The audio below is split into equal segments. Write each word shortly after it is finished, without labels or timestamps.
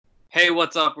Hey,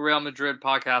 what's up, Real Madrid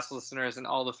podcast listeners and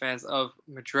all the fans of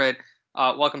Madrid?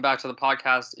 Welcome back to the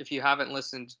podcast. If you haven't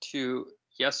listened to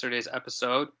yesterday's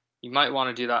episode, you might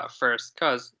want to do that first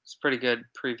because it's a pretty good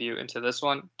preview into this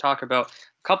one. Talk about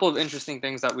a couple of interesting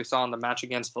things that we saw in the match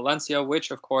against Valencia,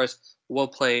 which, of course, will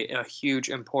play a huge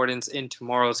importance in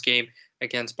tomorrow's game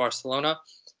against Barcelona.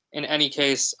 In any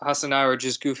case, Hasan and I were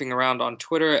just goofing around on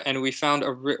Twitter, and we found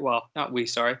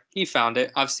he found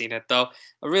it. I've seen it, though.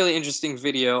 A really interesting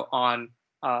video on,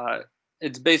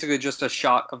 it's basically just a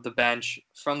shot of the bench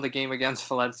from the game against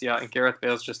Valencia, and Gareth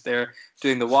Bale's just there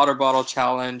doing the water bottle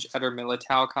challenge. Eder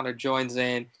Militao kind of joins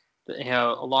in,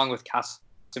 along with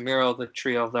Casemiro. The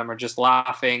trio of them are just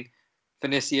laughing.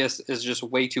 Vinicius is just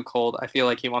way too cold. I feel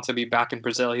like he wants to be back in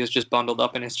Brazil. He was just bundled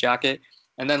up in his jacket.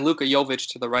 And then Luka Jovic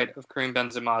to the right of Karim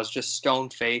Benzema is just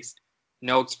stone-faced,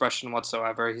 no expression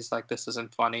whatsoever. He's like, this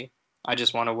isn't funny. I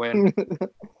just want to win.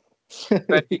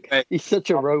 He's such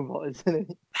a robot, isn't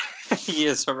he? He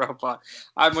is a robot.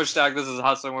 I'm Mushtaq. This is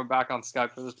Hasan. We're back on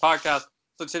Skype for this podcast.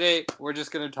 So today, we're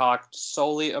just going to talk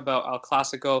solely about El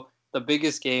Clasico, the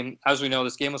biggest game. As we know,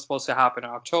 this game was supposed to happen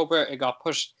in October. It got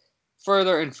pushed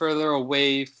further and further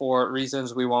away for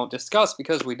reasons we won't discuss,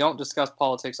 because we don't discuss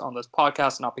politics on this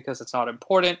podcast, not because it's not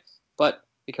important, but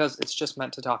because it's just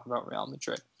meant to talk about Real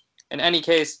Madrid. In any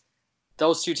case,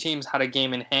 those two teams had a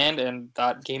game in hand, and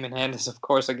that game in hand is, of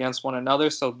course, against one another.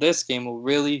 So this game will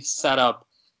really set up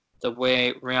the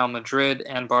way Real Madrid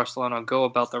and Barcelona go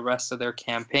about the rest of their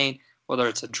campaign. Whether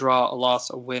it's a draw, a loss,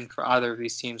 a win for either of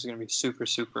these teams is going to be super,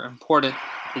 super important.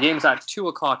 The game's at 2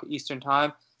 o'clock Eastern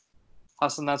time.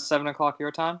 Hasan, that's 7 o'clock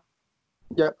your time?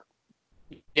 Yep.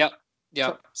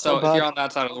 So if you're on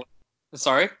that side of the world...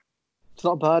 Sorry? It's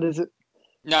not bad, is it?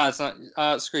 No, it's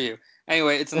not. Screw you.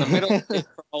 Anyway, it's in the middle for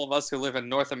all of us who live in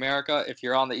North America. If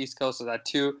you're on the East Coast, it's at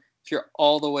 2. If you're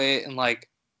all the way in, like,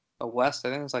 the West,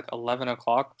 I think it's, like, 11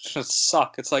 o'clock. It just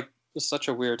suck. It's, like, just such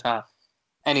a weird time.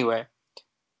 Anyway,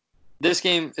 this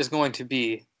game is going to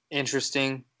be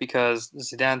interesting because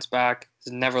Zidane's back.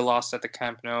 He's never lost at the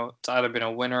Camp Nou. It's either been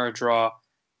a win or a draw.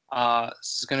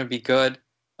 This is going to be good.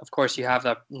 Of course, you have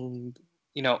that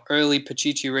early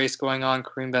Pichichi race going on.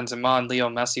 Karim Benzema and Leo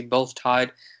Messi both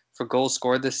tied for goals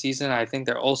scored this season. I think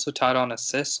they're also tied on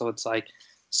assists. So it's like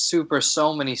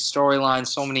so many storylines,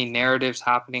 so many narratives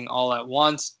happening all at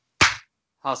once.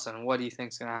 Hasan, what do you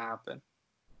think is going to happen?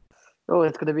 Oh,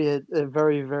 it's going to be a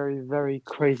very, very, very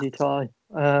crazy tie.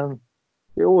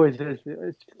 It always is.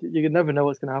 You can never know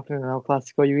what's going to happen in El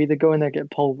Clasico. You either go in there and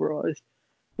get pulverized,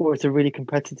 or it's a really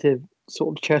competitive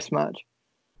sort of chess match.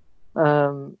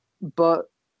 But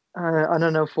I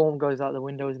don't know, form goes out the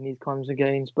windows in these kinds of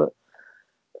games. But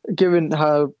given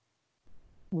how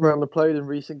Real Madrid played in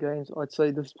recent games, I'd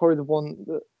say this is probably the one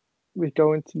that we're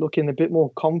going to look in a bit more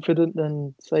confident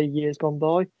than, say, years gone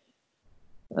by.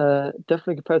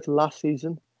 Definitely compared to last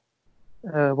season.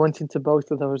 Went into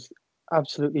both of those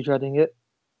absolutely dreading it.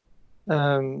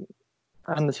 And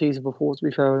the season before, to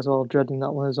be fair, as well, dreading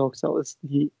that one as well, because that was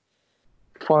the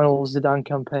final Zidane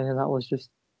campaign, and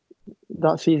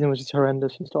that season was just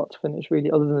horrendous from start to finish,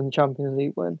 really, other than the Champions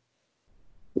League, when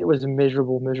it was a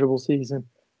miserable, miserable season,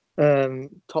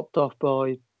 topped off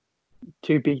by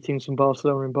 2 beatings from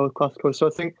Barcelona in both Clásicos. So I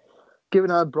think,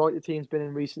 given how bright the team's been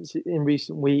in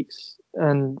recent weeks,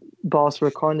 and Barca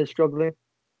are kind of struggling,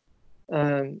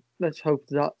 let's hope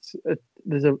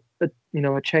there's a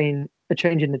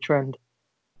change in the trend,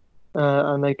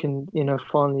 and they can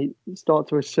finally start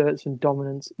to assert some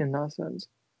dominance in that sense.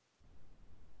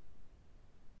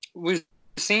 We've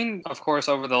seen, of course,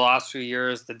 over the last few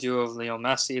years, the duo of Leo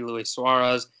Messi, Luis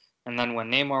Suarez, and then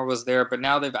when Neymar was there. But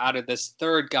now they've added this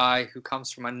third guy who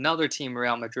comes from another team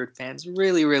Real Madrid fans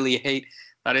really, really hate.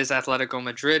 That is Atletico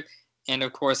Madrid. And,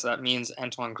 of course, that means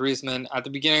Antoine Griezmann. At the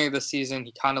beginning of the season,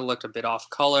 he kind of looked a bit off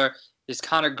color. He's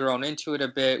kind of grown into it a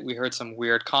bit. We heard some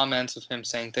weird comments of him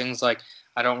saying things like,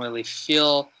 I don't really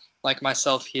feel like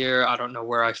myself here. I don't know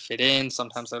where I fit in.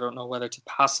 Sometimes I don't know whether to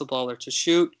pass the ball or to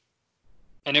shoot.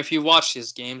 And if you watch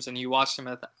his games and you watched him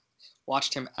at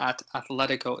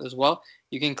Atletico as well,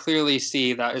 you can clearly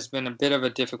see that it's been a bit of a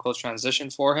difficult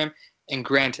transition for him. And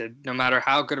granted, no matter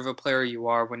how good of a player you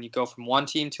are, when you go from one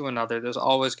team to another, there's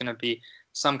always going to be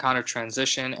some kind of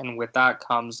transition, and with that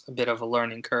comes a bit of a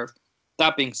learning curve.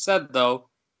 That being said, though,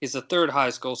 he's the third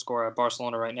highest goal scorer at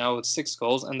Barcelona right now with 6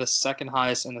 goals, and the second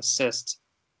highest in assists.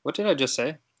 What did I just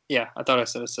say? Yeah, I thought I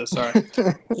said assists, sorry.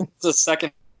 It's the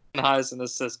second highest in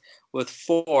assists with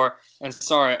 4. And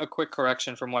sorry, a quick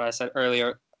correction from what I said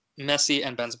earlier. Messi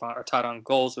and Benzema are tied on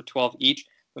goals with 12 each,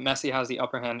 but Messi has the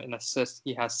upper hand in assists.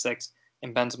 He has 6,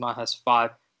 and Benzema has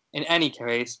 5. In any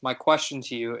case, my question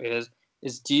to you is,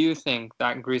 is do you think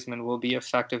that Griezmann will be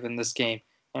effective in this game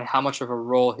and how much of a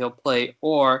role he'll play,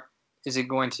 or is it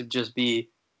going to just be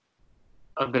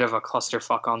a bit of a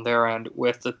clusterfuck on their end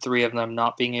with the three of them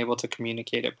not being able to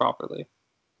communicate it properly?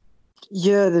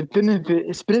 Yeah, it's been a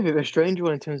bit of a strange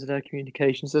one in terms of their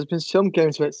communications. There's been some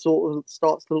games where it sort of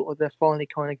starts to look like they're finally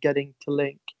kind of getting to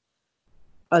link.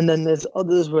 And then there's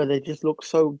others where they just look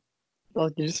so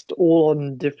like they're just all on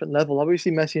a different level.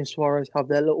 Obviously Messi and Suarez have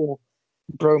their little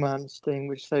bromance thing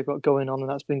which they've got going on, and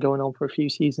that's been going on for a few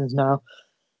seasons now.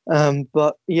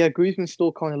 But yeah, Griezmann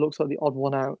still kind of looks like the odd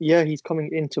one out. Yeah, he's coming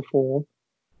into form,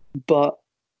 but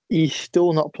he's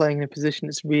still not playing in a position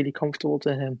that's really comfortable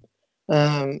to him.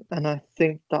 And I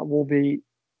think that will be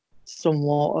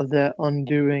somewhat of their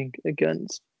undoing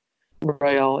against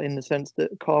Real, in the sense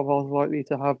that Carvalho's likely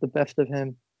to have the best of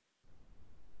him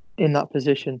in that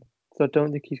position. So I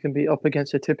don't think he's going to be up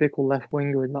against a typical left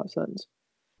winger in that sense.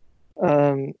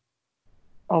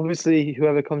 Obviously,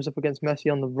 whoever comes up against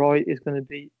Messi on the right is going to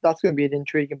be an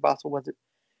intriguing battle. Whether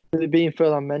it being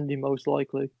Ferland Mendy, most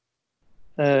likely.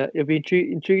 It'll be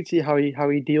intriguing to see how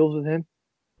he deals with him.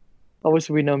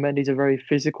 Obviously, we know Mendy's a very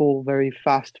physical, very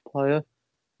fast player.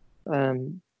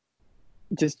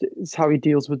 Just it's how he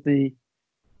deals with the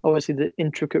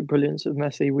intricate brilliance of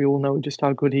Messi. We all know just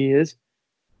how good he is,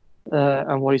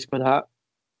 and what he's good at.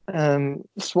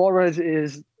 Suarez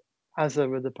is, as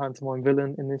ever, the pantomime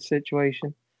villain in this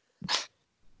situation.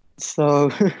 So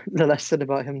the less said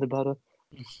about him, the better.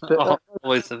 But,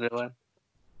 always the villain.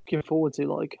 Looking forward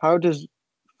to how does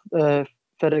Fede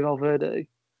Valverde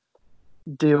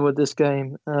deal with this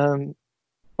game?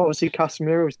 Obviously,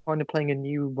 Casemiro is kind of playing a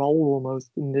new role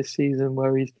almost in this season,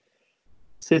 where he's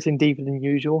sitting deeper than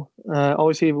usual.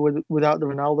 Obviously, without the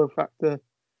Ronaldo factor,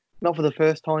 not for the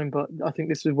first time, but I think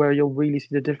this is where you'll really see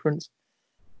the difference.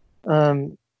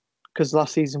 Because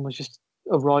last season was just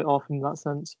a write-off in that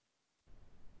sense.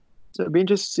 So it'd be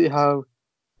interesting to see how.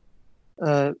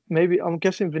 Maybe I'm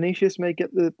guessing Vinicius may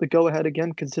get the go-ahead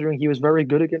again, considering he was very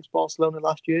good against Barcelona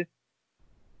last year.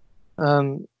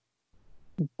 Does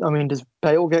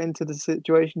Bale get into the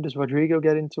situation? Does Rodrigo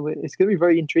get into it? It's going to be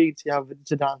very intriguing to see how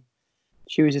Zidane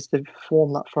chooses to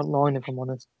form that front line, if I'm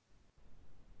honest.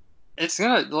 It's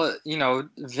going to,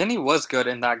 Vinny was good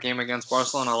in that game against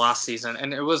Barcelona last season,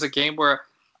 and it was a game where,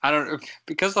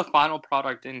 because the final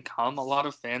product didn't come, a lot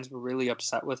of fans were really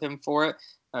upset with him for it.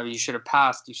 You should have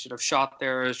passed, you should have shot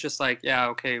there. It's just like, yeah,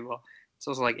 okay, well, it's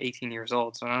also 18 years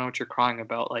old, so I don't know what you're crying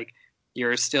about.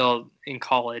 You're still in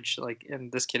college, and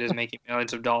this kid is making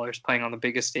millions of dollars playing on the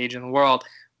biggest stage in the world.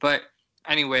 But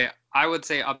anyway, I would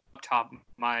say up top,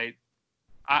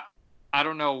 I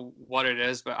don't know what it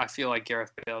is, but I feel like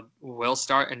Gareth Bale will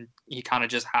start, and he kind of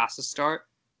just has to start.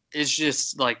 It's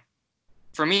just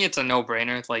for me, it's a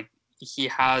no-brainer. He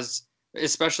has,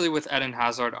 especially with Eden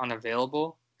Hazard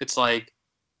unavailable, it's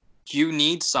you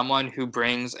need someone who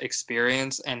brings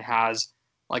experience and has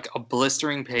a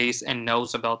blistering pace and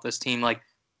knows about this team.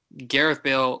 Gareth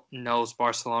Bale knows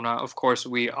Barcelona. Of course,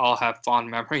 we all have fond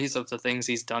memories of the things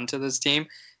he's done to this team.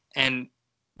 And,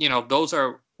 those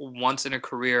are once in a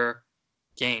career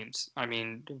games. I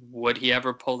mean, would he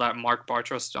ever pull that Marc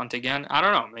Bartra stunt again? I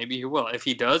don't know. Maybe he will. If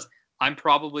he does, I'm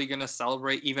probably going to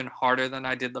celebrate even harder than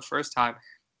I did the first time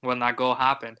when that goal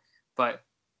happened. But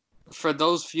for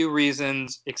those few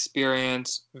reasons,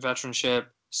 experience, veteranship,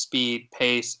 speed,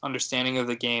 pace, understanding of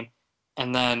the game,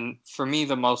 and then for me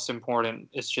the most important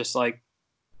is just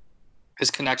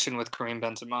his connection with Karim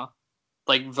Benzema.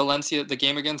 Valencia, the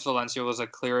game against Valencia was a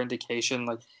clear indication.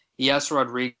 Yes,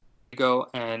 Rodrigo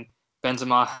and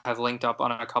Benzema have linked up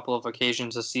on a couple of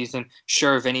occasions this season.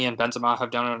 Sure, Vinny and Benzema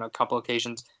have done it on a couple of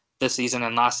occasions this season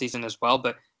and last season as well,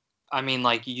 but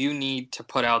you need to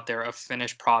put out there a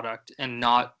finished product and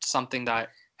not something that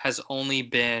has only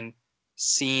been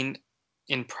seen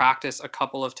in practice a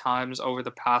couple of times over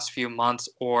the past few months,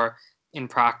 or in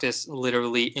practice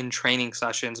literally in training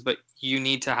sessions. But you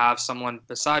need to have someone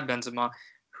beside Benzema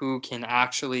who can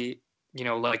actually,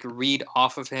 read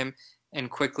off of him and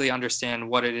quickly understand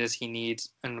what it is he needs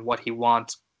and what he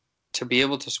wants to be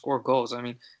able to score goals.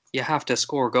 You have to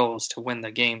score goals to win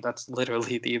the game. That's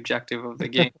literally the objective of the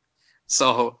game.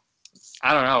 So,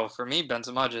 I don't know. For me, Gareth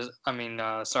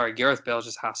Bale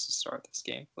just has to start this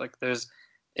game.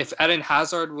 If Eden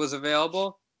Hazard was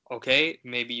available, okay,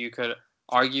 maybe you could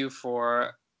argue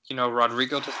for,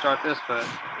 Rodrigo to start this, but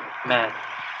man,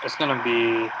 it's gonna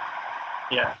be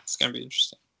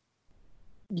interesting.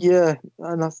 Yeah,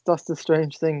 and that's the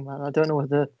strange thing, man. I don't know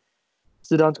whether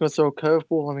Zidane's going to throw a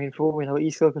curveball. For all we know,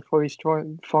 Isco could probably try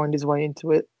and find his way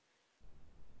into it.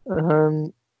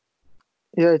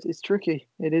 Yeah, it's tricky.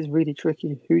 It is really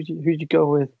tricky. Who'd you go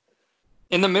with?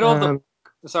 In the middle of the Um,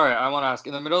 sorry, I want to ask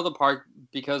in the middle of the park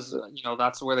because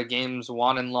that's where the game's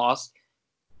won and lost.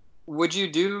 Would you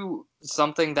do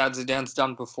something that Zidane's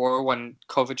done before when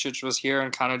Kovacic was here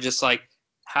and kind of just like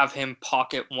have him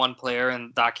pocket one player?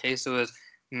 In that case, it was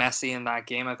Messi in that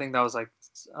game. I think that was like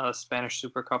a Spanish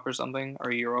Super Cup or something,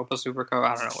 or Europa Super Cup.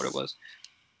 I don't know what it was.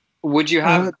 Would you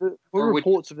have, there were or would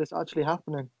reports of this actually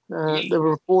happening. yeah, There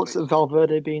were reports of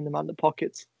Valverde being the man that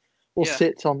pockets or yeah.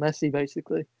 sits on Messi,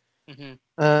 basically. Hmm.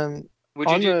 Um, Would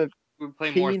you I'm do? a Would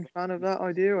play more? keen fan of that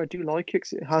idea. I do like it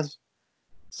 'cause it has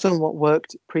somewhat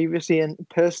worked previously, and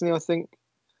personally, I think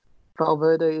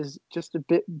Valverde is just a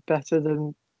bit better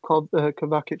than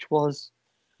Kovacic was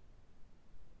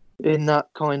in that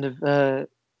kind of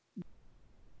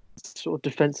sort of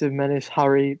defensive menace,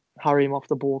 harry him off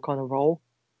the ball kind of role.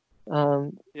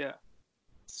 Yeah.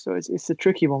 So it's a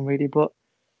tricky one, really. But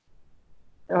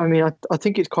I mean, I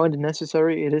think it's kind of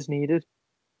necessary. It is needed.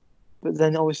 But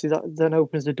then obviously that then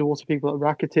opens the door to people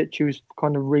like Rakitic, who's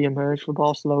kind of re-emerged for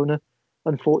Barcelona,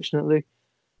 unfortunately.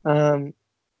 Um,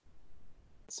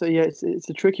 so yeah, it's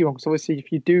a tricky one because obviously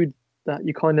if you do that,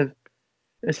 you kind of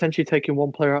essentially taking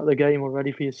one player out of the game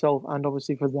already for yourself and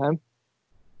obviously for them.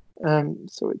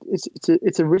 So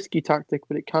it's a risky tactic,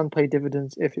 but it can pay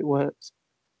dividends if it works.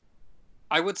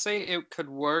 I would say it could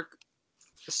work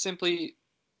simply,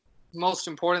 most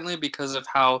importantly, because of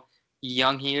how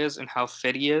young he is and how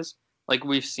fit he is. Like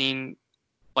we've seen,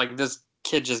 like this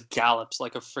kid just gallops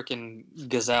like a freaking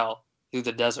gazelle through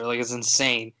the desert. Like it's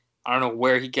insane. I don't know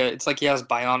where he gets. It's like he has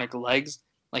bionic legs.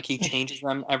 Like he changes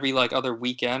them every like other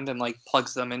weekend and like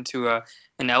plugs them into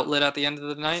an outlet at the end of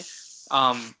the night.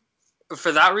 Um,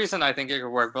 for that reason, I think it could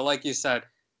work. But like you said,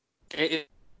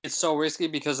 it's so risky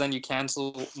because then you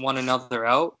cancel one another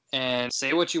out. And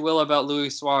say what you will about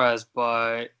Luis Suarez,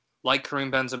 but like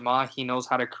Karim Benzema, he knows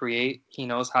how to create. He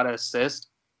knows how to assist.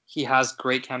 He has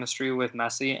great chemistry with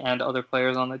Messi and other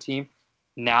players on the team.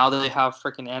 Now they have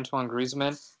freaking Antoine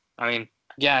Griezmann. I mean,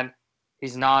 again,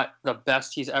 he's not the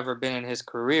best he's ever been in his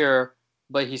career,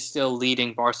 but he's still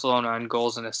leading Barcelona in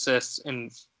goals and assists in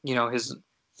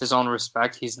his own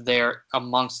respect. He's there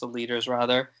amongst the leaders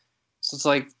rather. So it's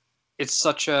like it's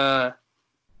such a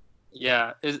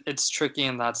it's tricky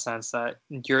in that sense that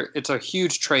it's a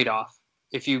huge trade-off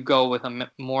if you go with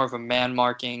more of a man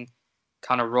marking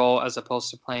kind of role as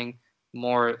opposed to playing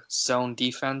more zone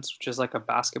defense, which is like a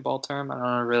basketball term. I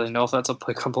don't really know if that's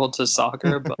applicable to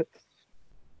soccer, but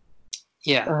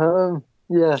yeah,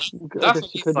 Yeah, I guess you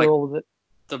definitely could like roll with it.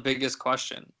 the biggest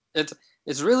question.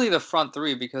 It's really the front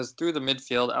three because through the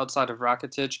midfield outside of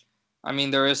Rakitic, I mean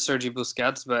there is Sergi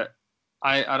Busquets, but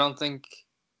I don't think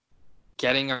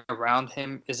getting around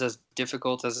him is as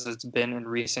difficult as it's been in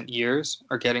recent years,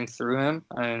 or getting through him.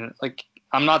 And like,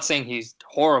 I'm not saying he's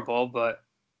horrible, but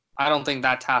I don't think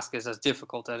that task is as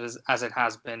difficult as it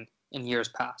has been in years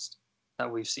past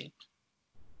that we've seen.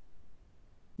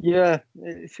 Yeah,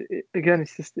 again,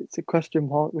 it's a question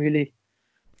mark, really.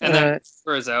 And then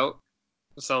is out,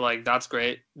 so like that's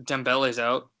great. Dembele's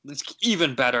out, it's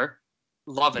even better.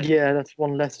 Love it. Yeah, that's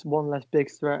one less big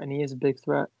threat, and he is a big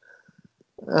threat.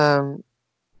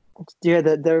 Yeah,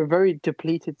 they're very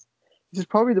depleted. This is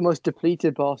probably the most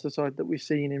depleted Barca side that we've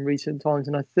seen in recent times,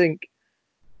 and I think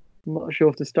I'm not sure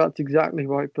if the stats exactly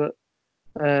right, but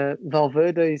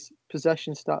Valverde's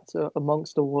possession stats are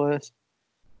amongst the worst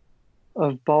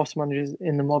of Barca managers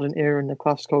in the modern era in the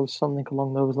Clasico, something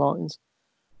along those lines.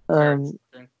 And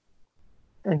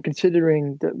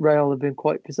considering that Real have been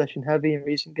quite possession heavy in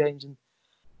recent games and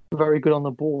very good on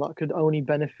the ball, that could only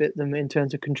benefit them in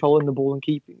terms of controlling the ball and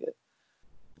keeping it.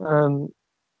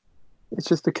 It's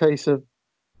just a case of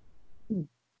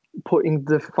putting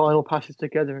the final passes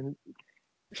together and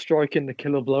striking the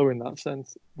killer blow in that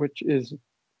sense, which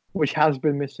has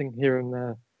been missing here and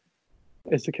there.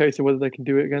 It's a case of whether they can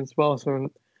do it against Barca. And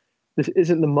this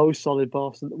isn't the most solid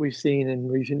Barca that we've seen in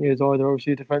recent years either.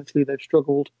 Obviously, defensively they've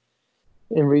struggled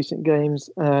in recent games.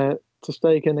 Ter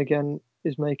Stegen again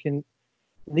is making.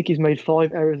 I think he's made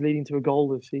 5 errors leading to a goal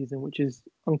this season, which is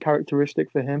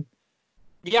uncharacteristic for him.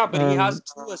 Yeah, but he has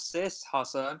 2 assists,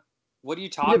 Hasan. What are you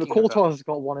talking about? Yeah, but Courtois about? has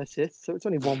got 1 assist, so it's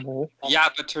only 1 more. Yeah,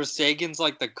 but Ter Stegen's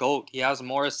like the GOAT. He has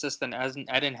more assists than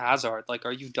Eden Hazard. Like,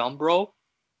 are you dumb, bro?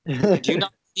 Do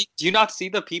you not see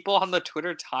the people on the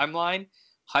Twitter timeline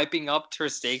hyping up Ter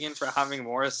Stegen for having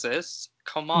more assists?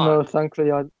 Come on. No,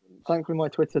 thankfully my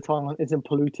Twitter timeline isn't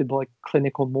polluted by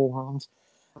clinical morons.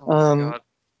 Oh my God.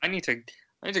 I need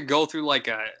to go through like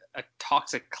a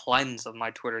toxic cleanse of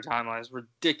my Twitter timeline. It's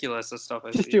ridiculous, the stuff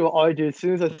I see. Just do what I do. As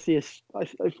soon as I see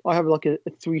I have like a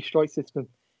 3-strike system.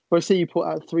 If I see you put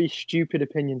out 3 stupid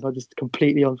opinions, I just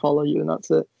completely unfollow you, and that's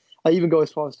it. I even go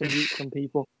as far as to mute some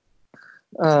people.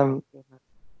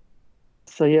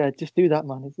 So yeah, just do that,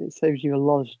 man. It saves you a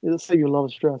lot. It'll save you a lot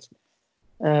of stress.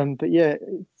 But yeah,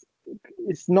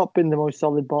 it's not been the most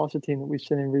solid Barca team that we've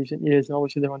seen in recent years, and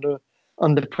obviously they're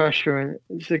under pressure, and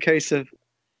it's a case of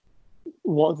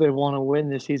what they want to win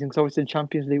this season. Because obviously the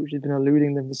Champions League, which has been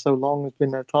eluding them for so long, has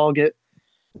been their target.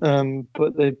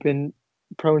 But they've been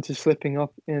prone to slipping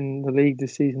up in the league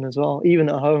this season as well, even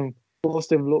at home. Whilst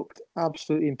they've looked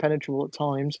absolutely impenetrable at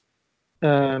times,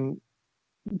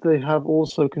 they have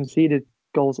also conceded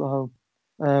goals at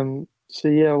home. So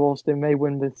yeah, whilst they may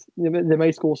win this, they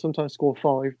may sometimes score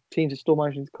 5. Teams are still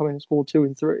managing to come in and score 2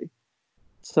 and 3.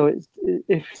 So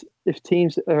if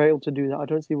teams are able to do that, I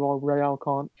don't see why Real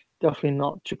can't definitely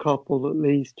notch a couple at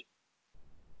least.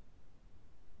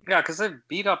 Yeah, because they've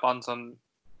beat up on some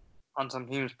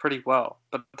teams pretty well.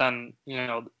 But then,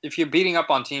 if you're beating up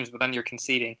on teams, but then you're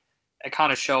conceding, it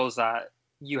kind of shows that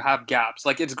you have gaps.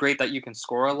 Like, it's great that you can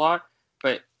score a lot,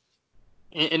 but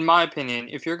in my opinion,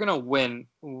 if you're going to win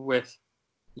with,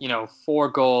 4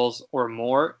 goals or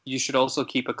more, you should also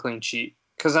keep a clean sheet.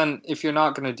 Because then if you're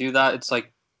not going to do that, it's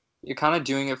like you're kind of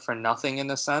doing it for nothing in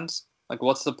a sense. Like,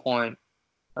 what's the point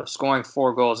of scoring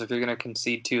 4 goals if you're going to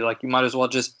concede 2? Like, you might as well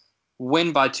just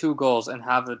win by 2 goals and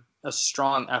have a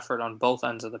strong effort on both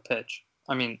ends of the pitch.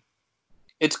 I mean,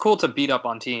 it's cool to beat up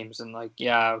on teams and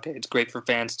it's great for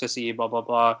fans to see, blah, blah,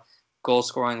 blah, goal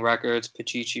scoring records,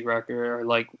 Pichichi record, or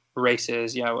like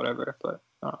races, whatever. But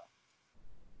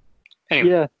anyway.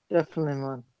 Yeah, definitely,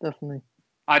 man. Definitely.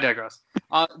 I digress.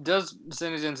 Does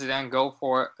Zinedine Zidane go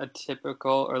for a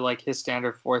typical or like his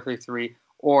standard 4-3-3,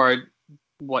 or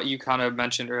what you kind of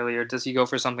mentioned earlier? Does he go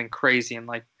for something crazy and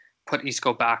like put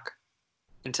Isco back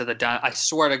into the down? I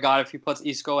swear to God, if he puts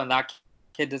Isco and that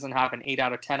kid doesn't have an 8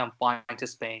 out of 10, I'm flying to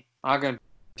Spain. I'm not gonna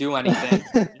do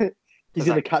anything. He's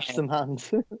gonna catch some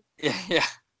hands. Yeah.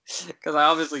 Because I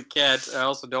obviously can't. I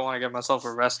also don't want to get myself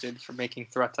arrested for making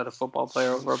threats at a football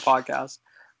player over a podcast.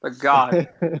 But God,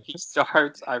 if he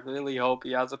starts, I really hope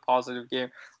he has a positive game.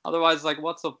 Otherwise, like,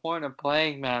 what's the point of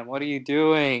playing, man? What are you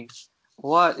doing?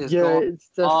 What is going on? Yeah, it's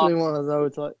definitely one of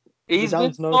those. Like, he's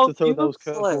been known to throw useless.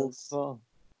 those curveballs. Well.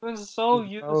 He's been so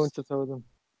he's useless. known to throw them.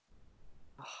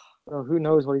 So who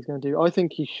knows what he's going to do? I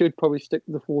think he should probably stick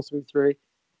with the 4-3-3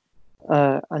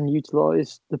 and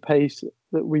utilise the pace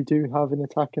that we do have in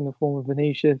attack in the form of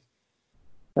Vinicius,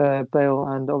 Bale,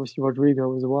 and obviously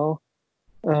Rodrigo as well.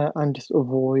 And just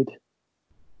avoid.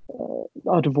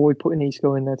 I'd avoid putting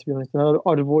Isco in there, to be honest. And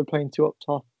I'd avoid playing 2 up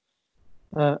top.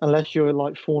 Unless you're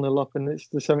like 4-0 up and it's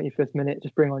the 75th minute,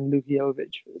 just bring on Luka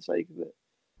Jovic for the sake of it.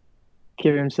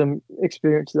 Give him some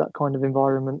experience of that kind of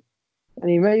environment. And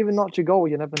he may even notch a goal,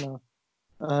 you never know.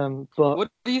 But what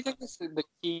do you think is the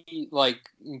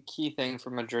key thing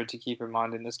for Madrid to keep in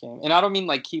mind in this game? And I don't mean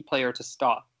like key player to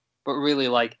stop, but really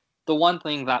like the one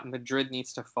thing that Madrid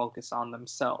needs to focus on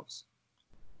themselves.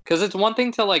 Because it's one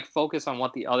thing to like focus on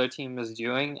what the other team is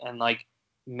doing and like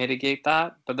mitigate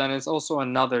that, but then it's also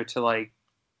another to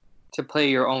play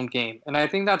your own game. And I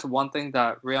think that's one thing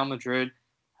that Real Madrid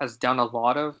has done a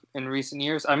lot of in recent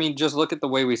years. I mean, just look at the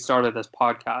way we started this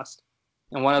podcast.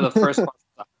 And one of the first questions,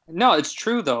 no, it's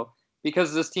true though,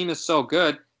 because this team is so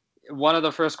good. One of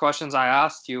the first questions I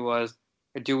asked you was,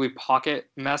 do we pocket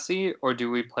Messi or do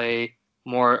we play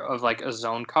more of like a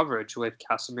zone coverage with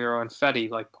Casemiro and Fetty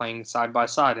like playing side by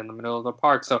side in the middle of the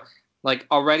park? So like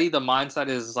already the mindset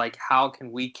is like, how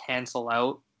can we cancel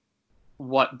out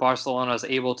what Barcelona is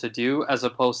able to do as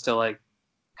opposed to like,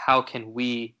 how can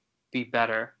we be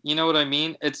better? You know what I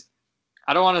mean?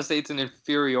 I don't want to say it's an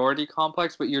inferiority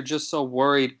complex, but you're just so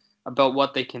worried about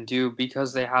what they can do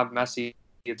because they have Messi.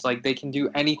 It's like they can do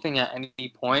anything at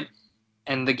any point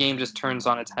and the game just turns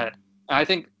on its head. And I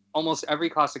think almost every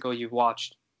Clasico you've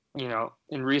watched,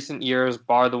 in recent years,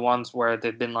 bar the ones where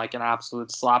they've been like an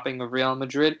absolute slapping of Real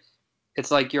Madrid,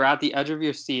 it's like you're at the edge of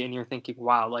your seat and you're thinking,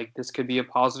 wow, like this could be a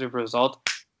positive result.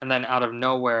 And then out of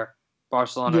nowhere,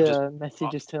 Barcelona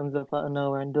Messi just turns up out of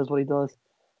nowhere and does what he does.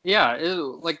 Yeah,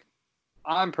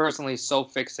 I'm personally so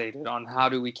fixated on how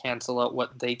do we cancel out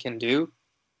what they can do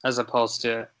as opposed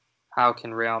to how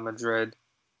can Real Madrid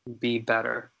be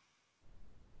better.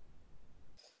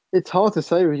 It's hard to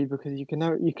say really because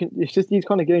it's just these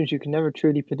kind of games you can never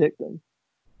truly predict them.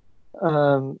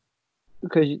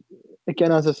 Because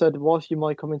again, as I said, whilst you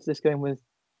might come into this game with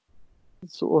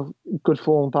sort of good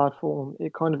form, bad form,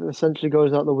 it kind of essentially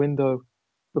goes out the window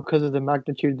because of the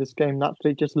magnitude of this game.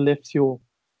 Naturally, just lifts your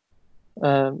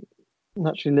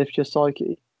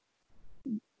psyche.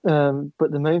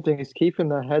 But the main thing is keeping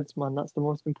their heads, man. That's the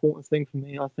most important thing for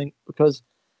me, I think, because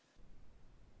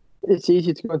it's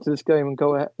easy to go into this game and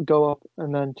go up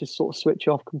and then just sort of switch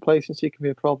off. Complacency can be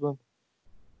a problem.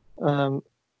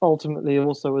 Ultimately,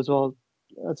 also as well,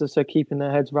 as I said, keeping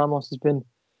their heads. Ramos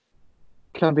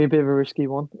can be a bit of a risky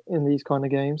one in these kind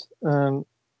of games. So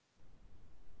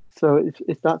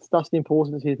if that's the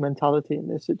importance of his mentality in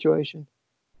this situation.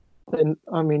 Then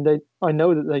I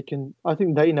know that they can. I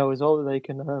think they know as well that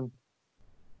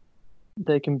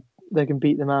they can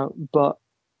beat them out, but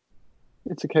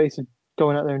it's a case of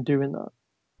going out there and doing that,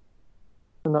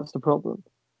 and that's the problem.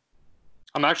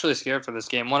 I'm actually scared for this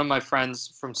game. One of my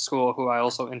friends from school, who I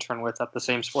also intern with at the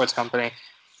same sports company,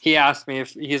 he asked me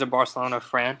if he's a Barcelona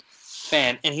fan,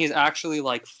 and he's actually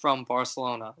like from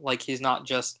Barcelona. Like he's not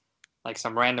just like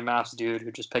some random ass dude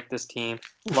who just picked this team.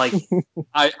 Like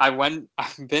I've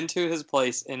been to his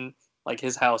place in like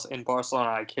his house in Barcelona.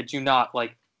 I kid you not.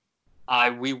 Like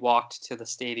we walked to the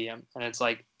stadium, and it's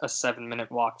like a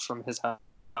 7-minute walk from his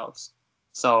house.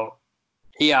 So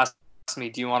he asked me,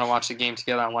 "Do you want to watch the game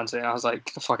together on Wednesday?" And I was like,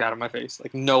 "Get the fuck out of my face!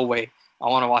 Like, no way! I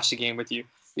want to watch the game with you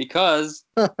because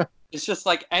it's just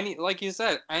like like you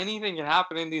said, anything can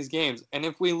happen in these games. And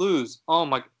if we lose, oh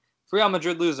my, if Real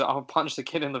Madrid loses, I'll punch the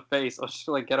kid in the face. I'll just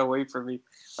like get away from me.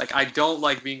 Like I don't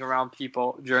like being around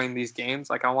people during these games.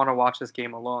 Like I want to watch this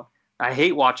game alone. I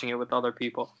hate watching it with other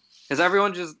people because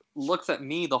everyone just looks at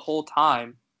me the whole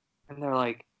time, and they're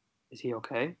like, "Is he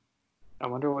okay? I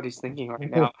wonder what he's thinking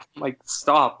right now." I'm like,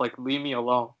 stop, like leave me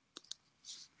alone.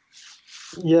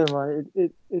 Yeah, right.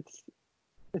 It's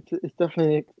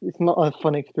definitely not a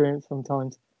fun experience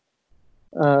sometimes.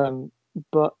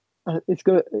 But it's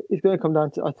gonna come down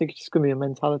to, I think it's just gonna be a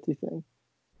mentality thing.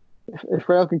 If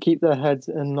Real can keep their heads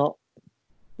and not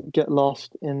get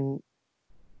lost in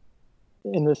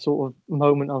the sort of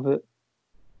moment of it,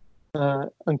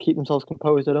 and keep themselves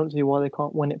composed, I don't see why they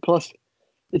can't win it. Plus,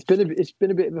 it's been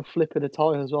a bit of a flip of the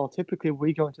tire as well. Typically,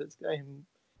 we go into this game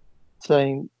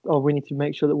saying, "Oh, we need to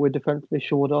make sure that we're defensively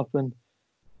shored up and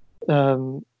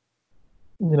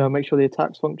make sure the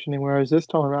attack's functioning." Whereas this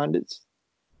time around, it's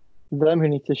them who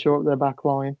need to shore up their back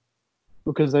line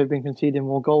because they've been conceding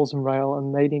more goals than Real,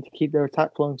 and they need to keep their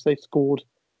attack flowing because they've scored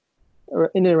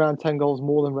in and around 10 goals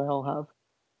more than Real have.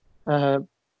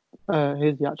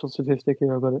 Here's the actual statistic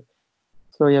here. I've got it.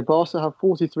 So yeah, Barca have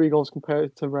 43 goals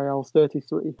compared to Real's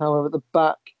 33. However, at the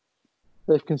back,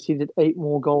 they've conceded 8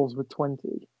 more goals with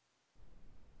 20.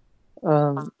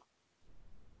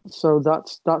 So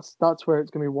that's where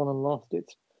it's going to be won and lost.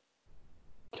 It's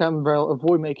can Real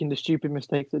avoid making the stupid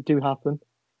mistakes that do happen,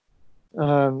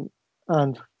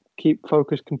 and keep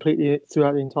focused completely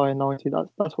throughout the entire 90.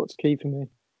 That's what's key for me.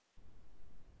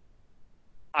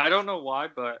 I don't know why,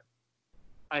 but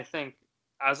I think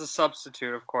as a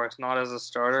substitute, of course, not as a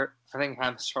starter, I think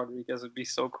James Rodriguez would be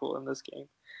so cool in this game.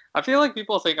 I feel like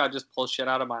people think I just pull shit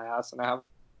out of my ass and I have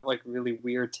like really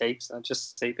weird takes and I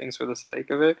just say things for the sake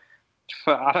of it.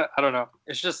 But I don't know.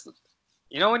 It's just,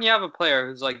 when you have a player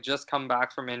who's like just come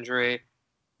back from injury,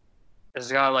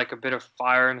 has got like a bit of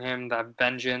fire in him, that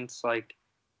vengeance, like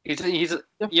he's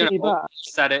definitely back.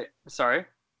 Said it. Sorry.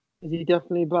 Is he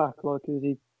definitely back? Like, is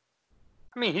he?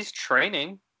 I mean, he's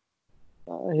training.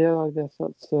 Yeah, I guess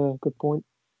that's a good point.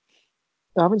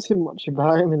 I haven't seen much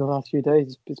about him in the last few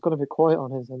days. It's got a bit quiet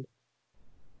on his end.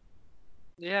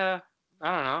 Yeah,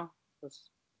 I don't know. It's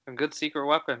a good secret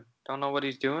weapon. Don't know what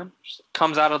he's doing. Just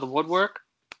comes out of the woodwork,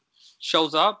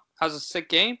 shows up, has a sick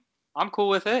game. I'm cool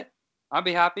with it. I'd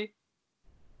be happy.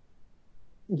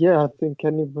 Yeah, I think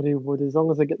anybody would. As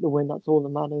long as they get the win, that's all that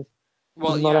matters.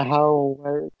 Well, no matter how or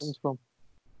where it comes from.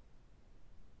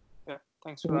 Yeah,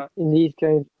 thanks for that. In these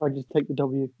games, I just take the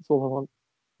W. That's all I want.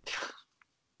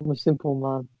 I'm a simple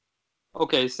man.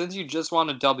 Okay, since you just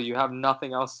want a W, you have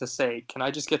nothing else to say. Can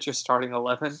I just get your starting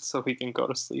 11 so we can go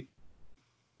to sleep?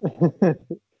 To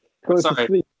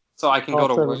sleep. So I can go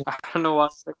to work. I don't know why.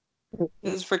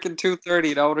 It's freaking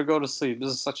 2:30 and I want to go to sleep. This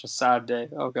is such a sad day.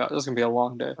 Oh, God, this is going to be a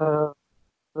long day. So,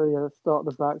 yeah, let's start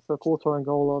the back. So, Courtois and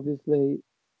goal, obviously.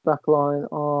 Back line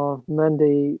of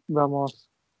Mendy, Ramos,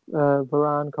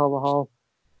 Varane, Carvajal.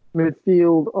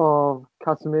 Midfield of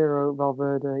Casemiro,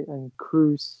 Valverde, and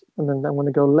Cruz. And then I'm going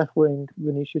to go left wing,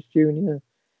 Vinicius Jr.,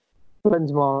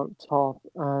 Benzema up top,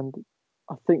 and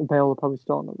I think Bale will probably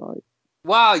start on the right.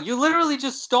 Wow, you literally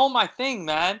just stole my thing,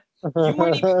 man. You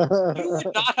would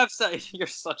not have said, you're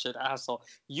such an asshole.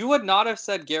 You would not have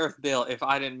said Gareth Bale if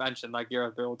I didn't mention that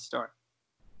Gareth Bale would start.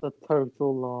 A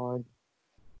total lie.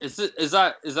 Is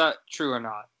that true or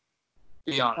not?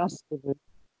 Be honest.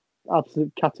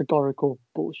 Absolute categorical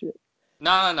bullshit.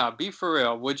 No. Be for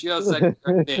real. Would you have said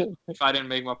Gareth Bale if I didn't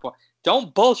make my point?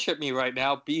 Don't bullshit me right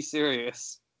now. Be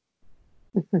serious.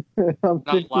 I'm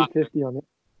 50-50 on it.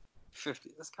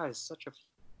 50. This guy is such a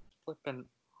flippin'.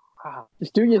 Wow.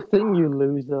 Just do your thing, you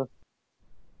loser.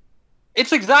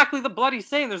 It's exactly the bloody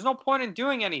same. There's no point in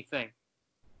doing anything.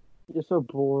 You're so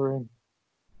boring.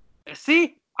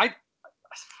 See?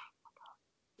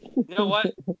 You know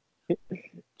what?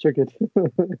 Check it.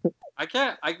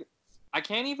 I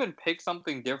can't even pick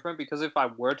something different because if I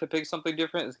were to pick something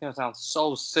different, it's gonna sound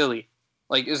so silly.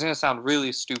 Like it's gonna sound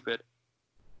really stupid.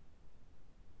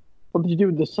 What did you do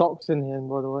with the socks in here,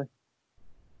 by the way?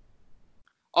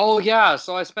 Oh yeah,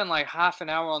 so I spent like half an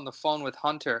hour on the phone with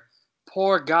Hunter.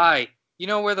 Poor guy. You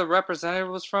know where the representative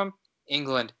was from?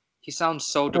 England. He sounds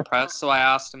so depressed. So I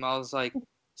asked him. I was like,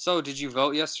 "So did you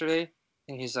vote yesterday?"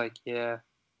 And he's like, "Yeah."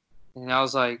 And I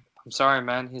was like, "I'm sorry,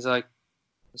 man." He's like,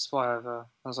 "That's whatever."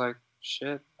 I was like,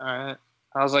 "Shit, all right."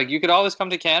 I was like, "You could always come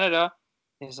to Canada."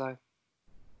 He's like,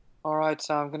 "All right,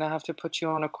 so I'm gonna have to put you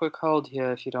on a quick hold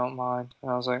here if you don't mind."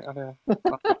 And I was like, "Okay."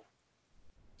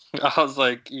 I was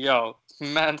like, "Yo,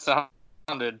 man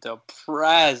sounded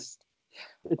depressed."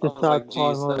 It's a sad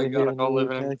time over here in the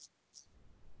UK.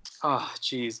 Oh,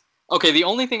 jeez. Okay, the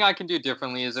only thing I can do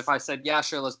differently is if I said, "Yeah,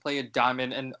 sure, let's play a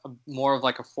diamond and more of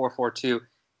like a 4-4-2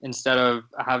 instead of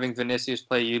having Vinicius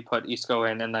play, you put Isco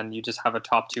in, and then you just have a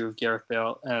top two of Gareth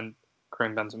Bale and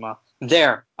Karim Benzema."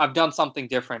 There, I've done something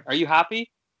different. Are you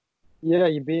happy? Yeah,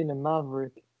 you're being a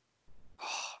maverick.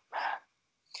 Oh, man.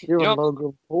 You're on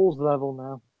Logan Paul's level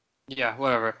now. Yeah,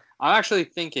 whatever. I'm actually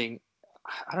thinking,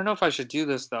 I don't know if I should do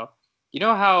this though. You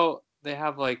know how they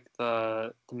have like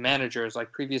the managers,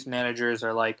 like previous managers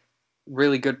are like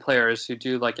really good players who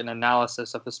do like an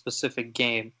analysis of a specific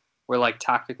game where like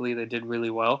tactically they did really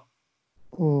well.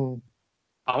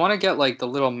 I want to get like the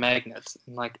little magnets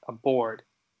and like a board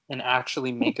and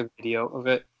actually make a video of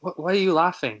it. Why are you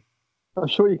laughing? I'm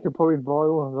sure you could probably buy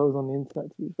one of those on the internet,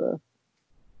 to be fair.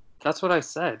 That's what I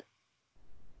said.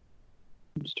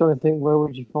 I'm just trying to think, where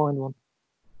would you find one?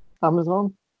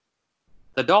 Amazon?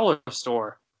 The dollar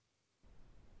store.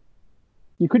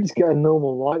 You could just get a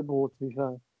normal whiteboard, to be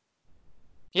fair.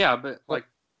 Yeah, but like,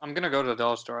 I'm going to go to the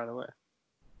dollar store either way.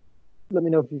 Let me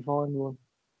know if you find one.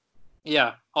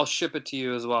 Yeah, I'll ship it to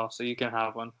you as well, so you can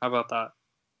have one. How about that?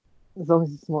 As long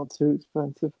as it's not too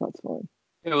expensive, that's fine.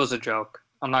 It was a joke.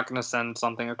 I'm not going to send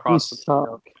something across. You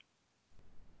suck.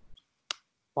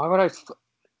 Why would I?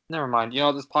 Never mind. You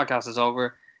know, this podcast is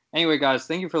over. Anyway, guys,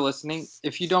 thank you for listening.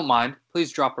 If you don't mind,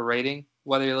 please drop a rating,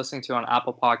 whether you're listening to it on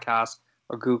Apple Podcasts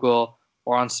or Google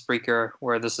or on Spreaker,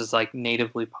 where this is like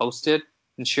natively posted,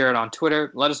 and share it on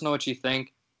Twitter. Let us know what you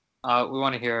think. We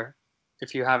want to hear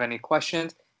if you have any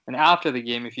questions. And after the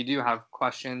game, if you do have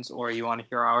questions or you want to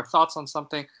hear our thoughts on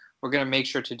something, we're going to make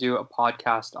sure to do a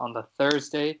podcast on the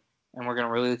Thursday, and we're going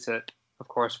to release it, of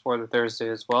course, for the Thursday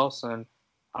as well. So,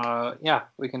 yeah,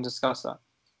 we can discuss that.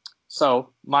 So,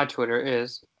 my Twitter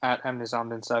is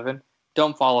 @mnizamdin7.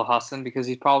 Don't follow Hasan because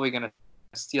he's probably going to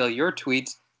steal your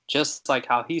tweets just like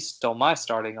how he stole my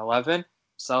starting 11.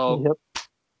 So,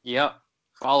 yep,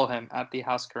 follow him at the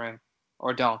House Karim,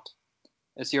 or don't.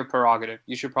 It's your prerogative.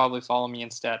 You should probably follow me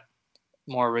instead.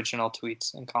 More original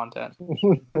tweets and content.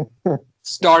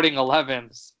 Starting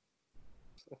 11s.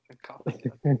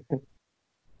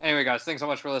 Anyway, guys, thanks so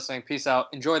much for listening. Peace out.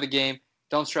 Enjoy the game.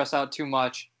 Don't stress out too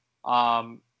much.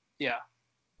 Yeah,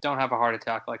 don't have a heart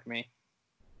attack like me.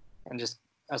 And just,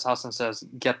 as Hasan says,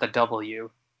 get the W.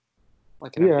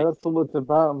 Yeah, that's all it's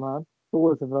about, man. That's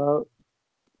all it's about.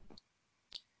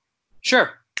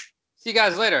 Sure. See you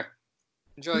guys later.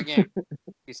 Enjoy the game.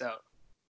 Peace out.